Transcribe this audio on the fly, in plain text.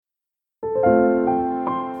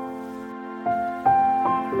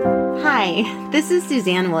Hi, this is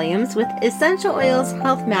Suzanne Williams with Essential Oils,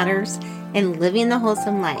 Health Matters, and Living the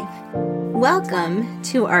Wholesome Life. Welcome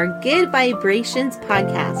to our Good Vibrations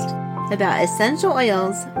podcast about essential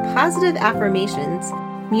oils, positive affirmations,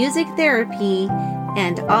 music therapy,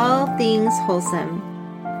 and all things wholesome.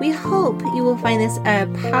 We hope you will find this a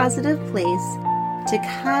positive place to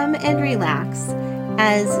come and relax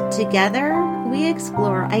as together we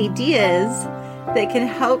explore ideas that can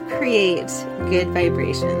help create good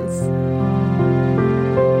vibrations.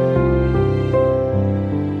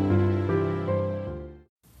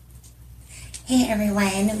 Hey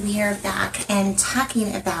everyone, we are back and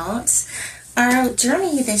talking about our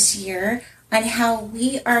journey this year on how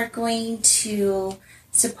we are going to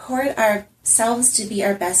support ourselves to be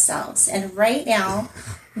our best selves. And right now,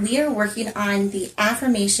 we are working on the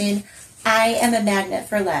affirmation, I am a magnet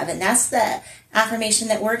for love. And that's the affirmation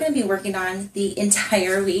that we're going to be working on the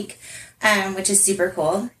entire week, which is super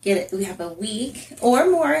cool. We have a week or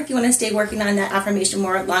more if you want to stay working on that affirmation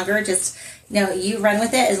more longer. Just, you run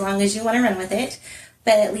with it as long as you want to run with it.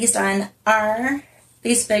 But at least on our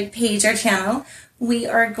Facebook page or channel, we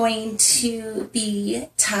are going to be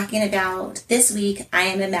talking about this week, I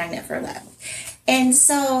am a magnet for love. And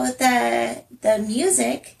so the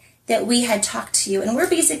music that we had talked to you, and we're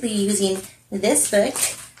basically using this book,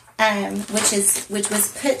 which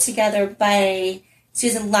was put together by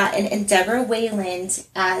Susan Lawton and Deborah Wayland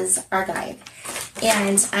as our guide.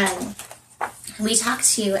 And we talked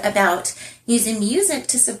to you about using music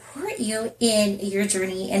to support you in your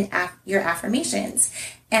journey and your affirmations.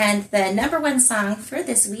 And the number one song for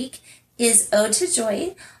this week is Ode to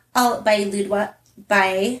Joy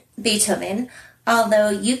by Beethoven. Although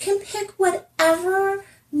you can pick whatever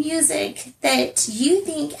music that you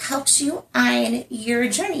think helps you on your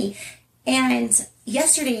journey. And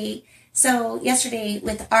yesterday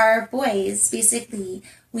with our boys, basically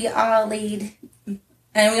we all laid,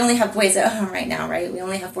 and we only have boys at home right now, right? We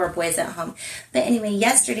only have 4 boys at home. But anyway,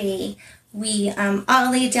 yesterday we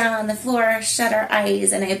all laid down on the floor, shut our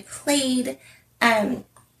eyes, and I played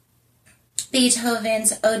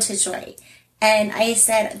Beethoven's Ode to Joy. And I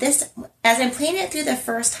said, this, as I'm playing it through the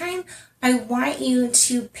first time, I want you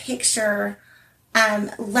to picture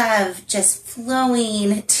love just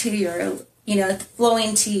flowing to your,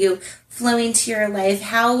 flowing to you, flowing to your life.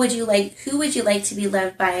 Who would you like to be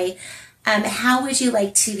loved by? How would you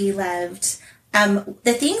like to be loved?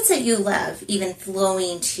 The things that you love, even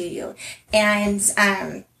flowing to you. And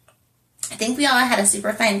I think we all had a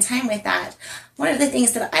super fun time with that. One of the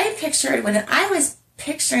things that I pictured when I was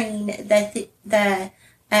picturing the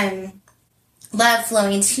love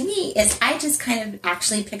flowing to me is I just kind of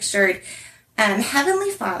actually pictured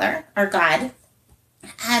Heavenly Father, or God,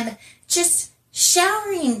 just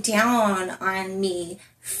showering down on me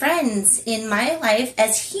friends in my life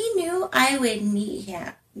as he knew I would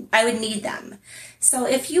need them. So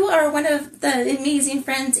if you are one of the amazing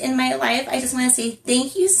friends in my life, I just want to say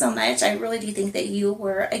thank you so much. I really do think that you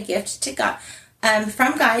were a gift to God,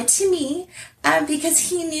 from God to me, because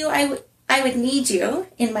he knew I would need you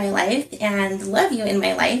in my life and love you in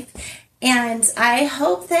my life. And I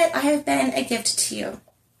hope that I have been a gift to you.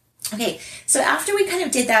 Okay, so after we kind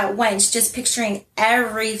of did that once, just picturing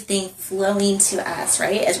everything flowing to us,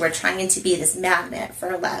 right, as we're trying to be this magnet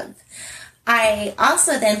for love, I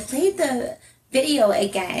also then played the video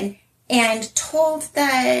again and told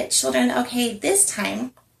the children, okay, this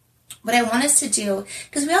time, what I want us to do,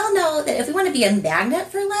 because we all know that if we want to be a magnet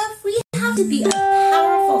for love, we have to be a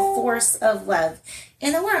powerful force of love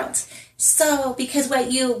in the world. So, because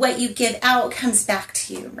what you give out comes back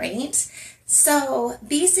to you, right? So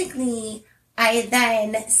basically, I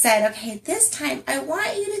then said, okay, this time I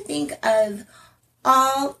want you to think of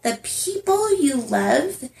all the people you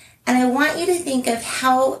love, and I want you to think of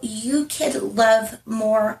how you could love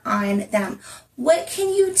more on them. What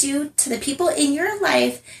can you do to the people in your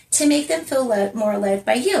life to make them feel more loved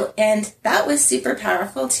by you? And that was super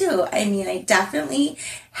powerful too. I mean, I definitely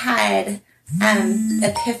had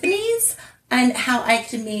epiphanies on how I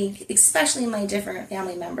could make, especially my different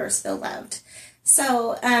family members, feel loved.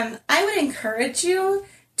 So I would encourage you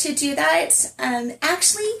to do that.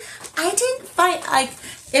 Actually, I didn't find, I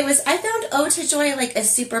found Ode to Joy like a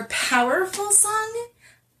super powerful song.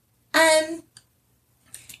 And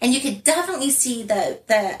you could definitely see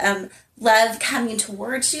the love coming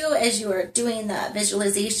towards you as you are doing the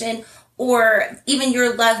visualization, or even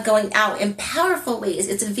your love going out in powerful ways.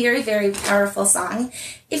 It's a very, very powerful song.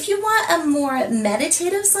 If you want a more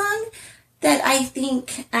meditative song, that I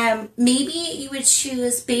think maybe you would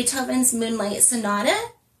choose Beethoven's Moonlight Sonata,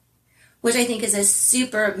 which I think is a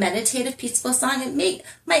super meditative, peaceful song. It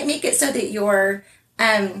might make it so that your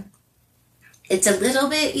it's a little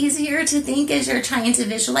bit easier to think as you're trying to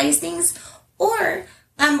visualize things. Or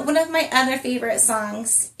one of my other favorite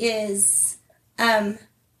songs is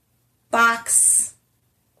Bach's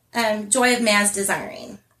Joy of Man's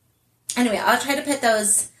Desiring. Anyway, I'll try to put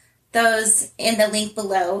those in the link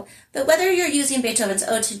below. But whether you're using Beethoven's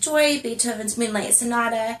Ode to Joy, Beethoven's Moonlight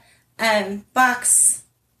Sonata, Bach's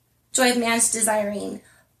Joy of Man's Desiring,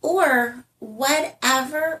 or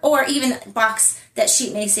whatever, or even Bach's That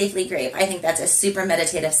Sheep May Safely Grave. I think that's a super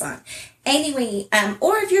meditative song. Anyway,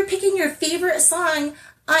 or if you're picking your favorite song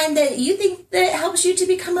on that you think that helps you to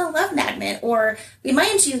become a love magnet, or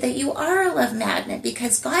reminds you that you are a love magnet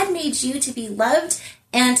because God made you to be loved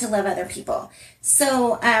and to love other people.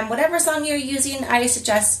 So whatever song you're using, I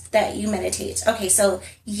suggest that you meditate. Okay, so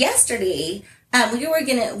yesterday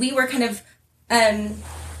we were kind of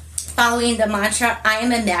following the mantra, I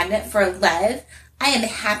am a magnet for love. I am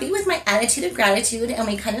happy with my attitude of gratitude, and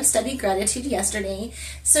we kind of studied gratitude yesterday.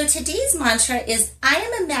 So today's mantra is, I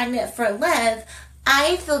am a magnet for love.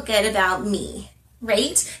 I feel good about me,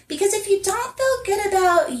 right? Because if you don't feel good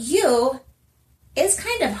about you, it's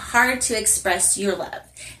kind of hard to express your love.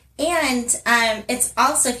 And it's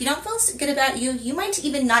also, if you don't feel good about you, you might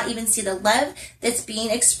not even see the love that's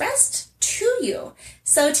being expressed to you.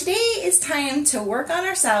 So today is time to work on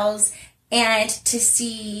ourselves and to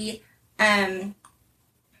see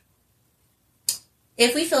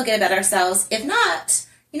if we feel good about ourselves. If not,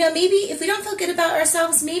 maybe if we don't feel good about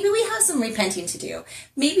ourselves, maybe we have some repenting to do.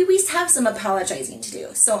 Maybe we have some apologizing to do.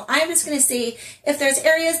 So I'm just going to say, if there's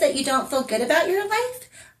areas that you don't feel good about your life,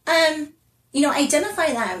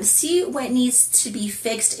 identify them. See what needs to be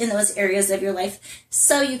fixed in those areas of your life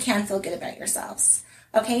so you can feel good about yourselves.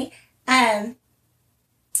 Okay? I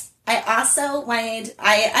also I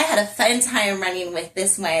had a fun time running with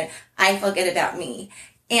this one, I Feel Good About Me.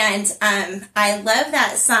 And I love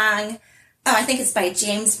that song. Oh, I think it's by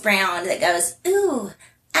James Brown that goes, ooh,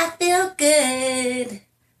 I feel good.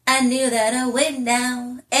 I knew that I would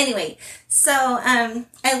now. Anyway, so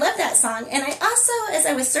I love that song. And I also, as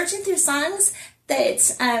I was searching through songs that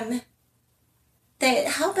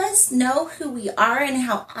help us know who we are and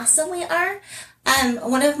how awesome we are,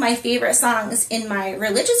 one of my favorite songs in my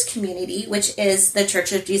religious community, which is the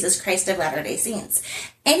Church of Jesus Christ of Latter-day Saints.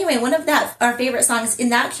 Anyway, one of our favorite songs in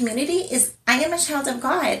that community is I Am a Child of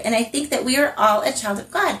God. And I think that we are all a child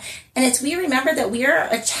of God. And it's we remember that we are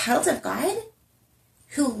a child of God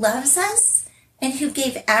who loves us and who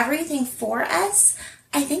gave everything for us.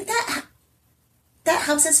 I think that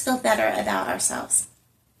helps us feel better about ourselves.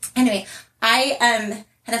 Anyway, I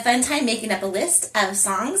had a fun time making up a list of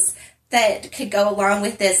songs that could go along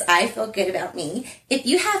with this I Feel Good About Me. If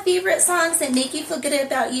you have favorite songs that make you feel good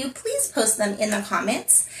about you, please post them in the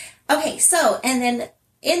comments. Okay, so, and then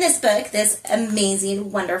in this book, this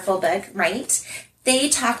amazing, wonderful book, right, they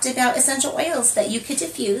talked about essential oils that you could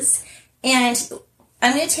diffuse. And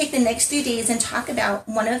I'm going to take the next 3 days and talk about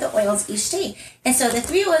one of the oils each day. And so the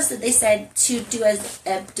 3 oils that they said to do as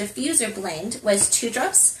a diffuser blend was 2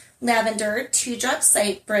 drops lavender, 2 drops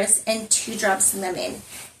cypress, and 2 drops lemon.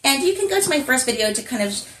 And you can go to my first video to kind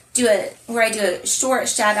of where I do a short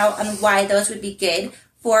shout out on why those would be good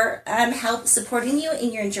for help supporting you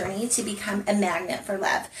in your journey to become a magnet for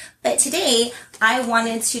love. But today I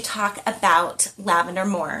wanted to talk about lavender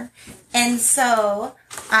more. And so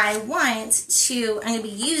I'm going to be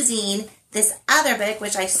using this other book,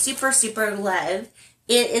 which I super, super love.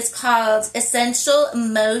 It is called Essential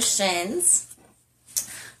Emotions.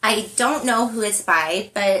 I don't know who it's by,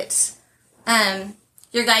 but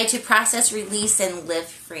Your Guide to Process, Release, and Live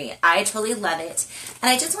Free. I totally love it. And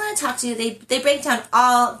I just want to talk to you. They break down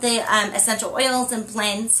all the essential oils and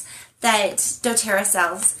blends that doTERRA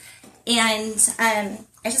sells. And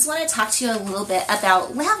I just want to talk to you a little bit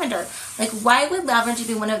about lavender. Like, why would lavender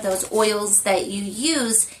be one of those oils that you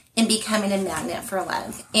use in becoming a magnet for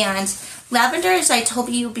love? And lavender, as I told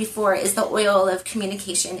you before, is the oil of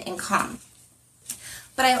communication and calm.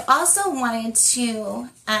 But I also wanted to,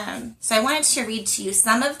 I wanted to read to you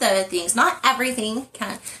some of the things, not everything.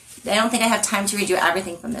 I don't think I have time to read you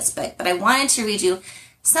everything from this book, but I wanted to read you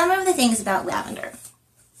some of the things about lavender.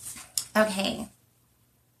 Okay.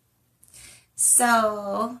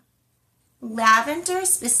 So, lavender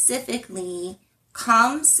specifically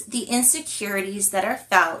calms the insecurities that are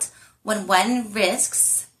felt when one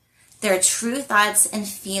risks their true thoughts and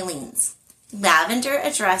feelings. Lavender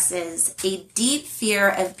addresses a deep fear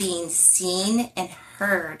of being seen and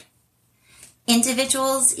heard.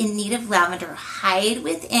 Individuals in need of lavender hide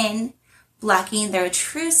within, blocking their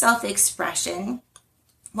true self-expression.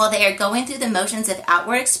 While they are going through the motions of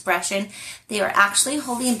outward expression, they are actually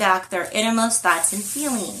holding back their innermost thoughts and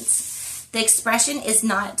feelings. The expression is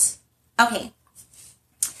not, okay.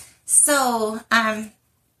 So,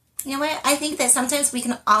 you know what? I think that sometimes we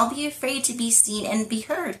can all be afraid to be seen and be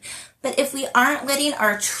heard. But if we aren't letting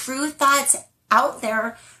our true thoughts out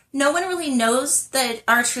there, no one really knows that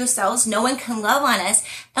our true selves. No one can love on us.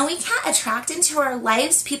 And we can't attract into our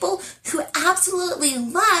lives people who absolutely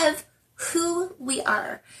love who we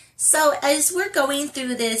are. So as we're going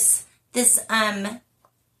through this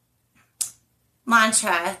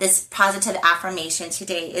mantra, this positive affirmation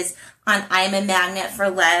today is on I'm a magnet for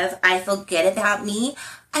love. I feel good about me.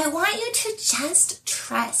 I want you to just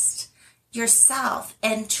trust yourself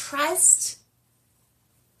and trust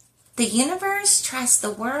the universe, trust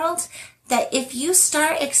the world, that if you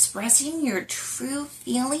start expressing your true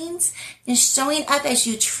feelings and showing up as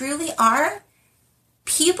you truly are,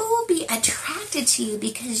 people will be attracted to you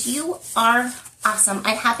because you are awesome.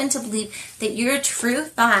 I happen to believe that your true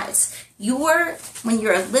thoughts, when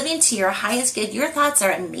you're living to your highest good, your thoughts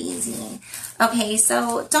are amazing. Okay,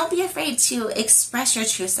 so don't be afraid to express your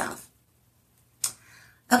true self.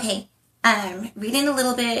 Okay, reading a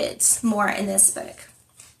little bit more in this book.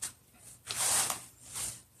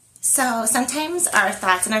 So sometimes our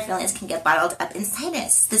thoughts and our feelings can get bottled up inside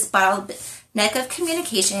us. This bottleneck of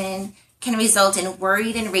communication can result in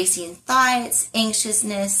worried and racing thoughts,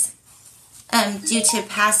 anxiousness. Due to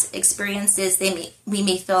past experiences, we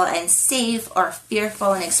may feel unsafe or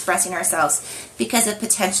fearful in expressing ourselves because of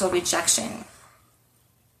potential rejection.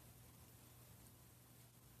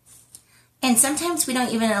 And sometimes we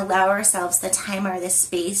don't even allow ourselves the time or the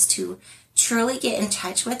space to truly get in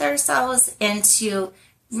touch with ourselves and to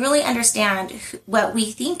really understand what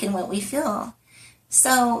we think and what we feel.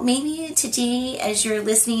 So maybe today, as you're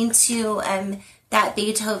listening to that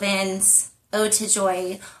Beethoven's Ode to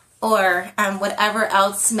Joy, or whatever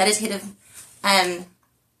else meditative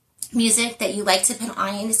music that you like to put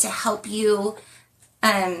on to help you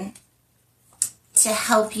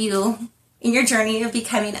in your journey of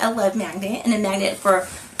becoming a love magnet and a magnet for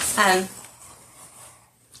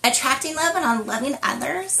attracting love and on loving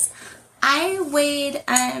others, I would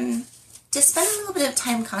just spend a little bit of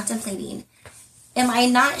time contemplating. Where am I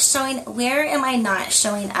not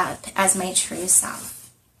showing up as my true self?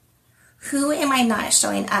 Who am I not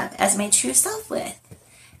showing up as my true self with?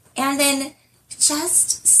 And then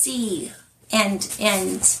just see and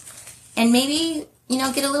maybe,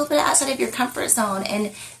 get a little bit outside of your comfort zone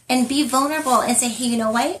and be vulnerable and say, hey, you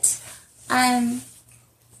know what?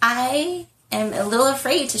 I am a little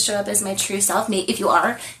afraid to show up as my true self. If you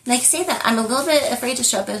are, say that. I'm a little bit afraid to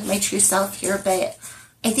show up as my true self here, but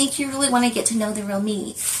I think you really want to get to know the real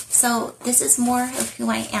me. So this is more of who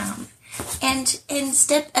I am. And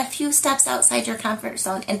step a few steps outside your comfort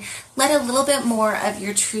zone and let a little bit more of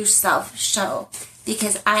your true self show.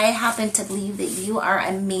 Because I happen to believe that you are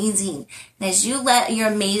amazing. And as you let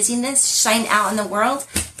your amazingness shine out in the world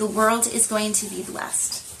is going to be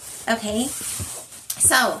blessed. Okay?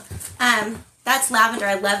 So, that's Lavender.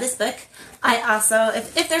 I love this book. I also,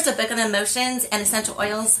 if there's a book on emotions and essential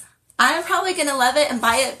oils, I'm probably going to love it and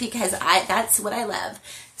buy it because that's what I love.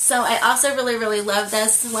 So I also really, really love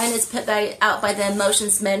this one. It's put out by the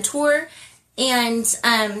Emotions Mentor, and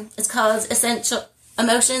it's called Essential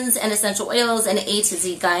Emotions and Essential Oils, an A to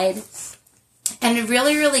Z guide. And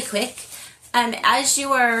really, really quick, as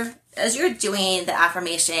you're doing the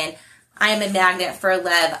affirmation, I am a magnet for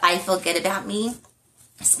love. I feel good about me.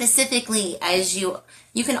 Specifically, as you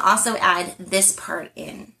can also add this part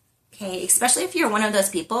in. Okay, especially if you're one of those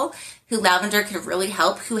people who lavender could really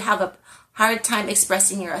help, who have a hard time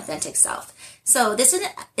expressing your authentic self. So this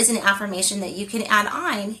is an affirmation that you can add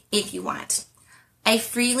on if you want. I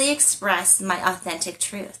freely express my authentic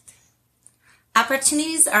truth.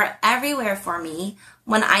 Opportunities are everywhere for me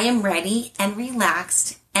when I am ready and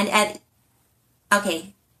relaxed when I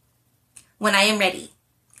am ready.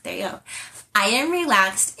 There you go. I am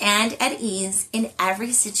relaxed and at ease in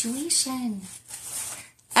every situation.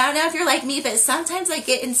 I don't know if you're like me, but sometimes I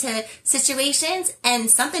get into situations and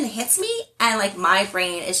something hits me and my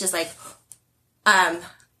brain is just I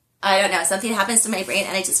don't know, something happens to my brain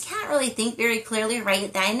and I just can't really think very clearly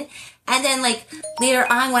right then. And then later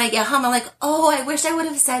on when I get home, I'm like, oh, I wish I would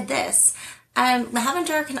have said this.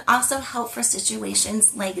 Lavender can also help for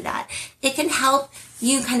situations like that. It can help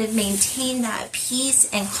you kind of maintain that peace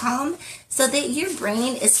and calm so that your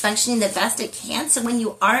brain is functioning the best it can. So when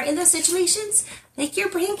you are in those situations, your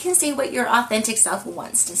brain can say what your authentic self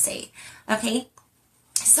wants to say. Okay?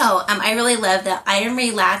 So I really love that I am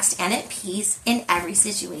relaxed and at peace in every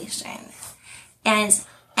situation. And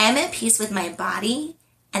I am at peace with my body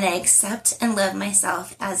and I accept and love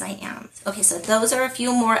myself as I am. Okay, so those are a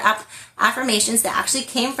few more affirmations that actually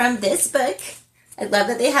came from this book. I love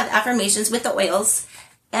that they have affirmations with the oils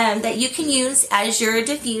that you can use as you're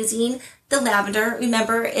diffusing the lavender.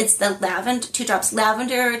 Remember, it's the lavender, 2 drops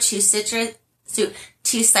lavender, 2 citrus,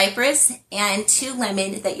 2 cypress, and 2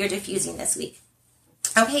 lemon that you're diffusing this week.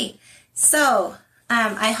 Okay, so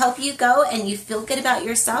I hope you go and you feel good about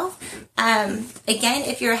yourself. Again,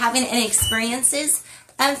 if you're having any experiences,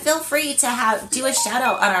 feel free to do a shout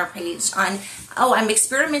out on our page on, I'm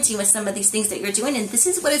experimenting with some of these things that you're doing, and this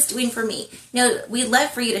is what it's doing for me. We'd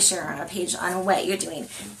love for you to share on our page on what you're doing.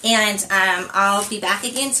 And I'll be back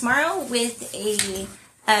again tomorrow with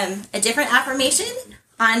a different affirmation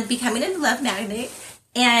on becoming a love magnet.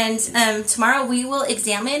 And tomorrow we will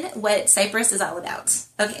examine what Cypress is all about.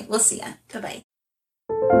 Okay, we'll see ya. Bye-bye.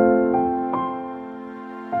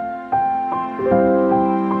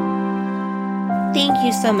 Thank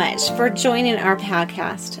you so much for joining our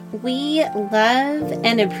podcast. We love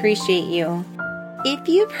and appreciate you. If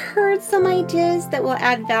you've heard some ideas that will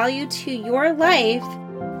add value to your life,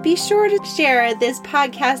 be sure to share this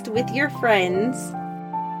podcast with your friends.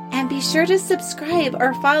 And be sure to subscribe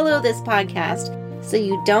or follow this podcast so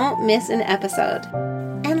you don't miss an episode.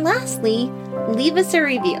 And lastly, leave us a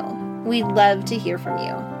review. We'd love to hear from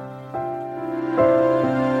you.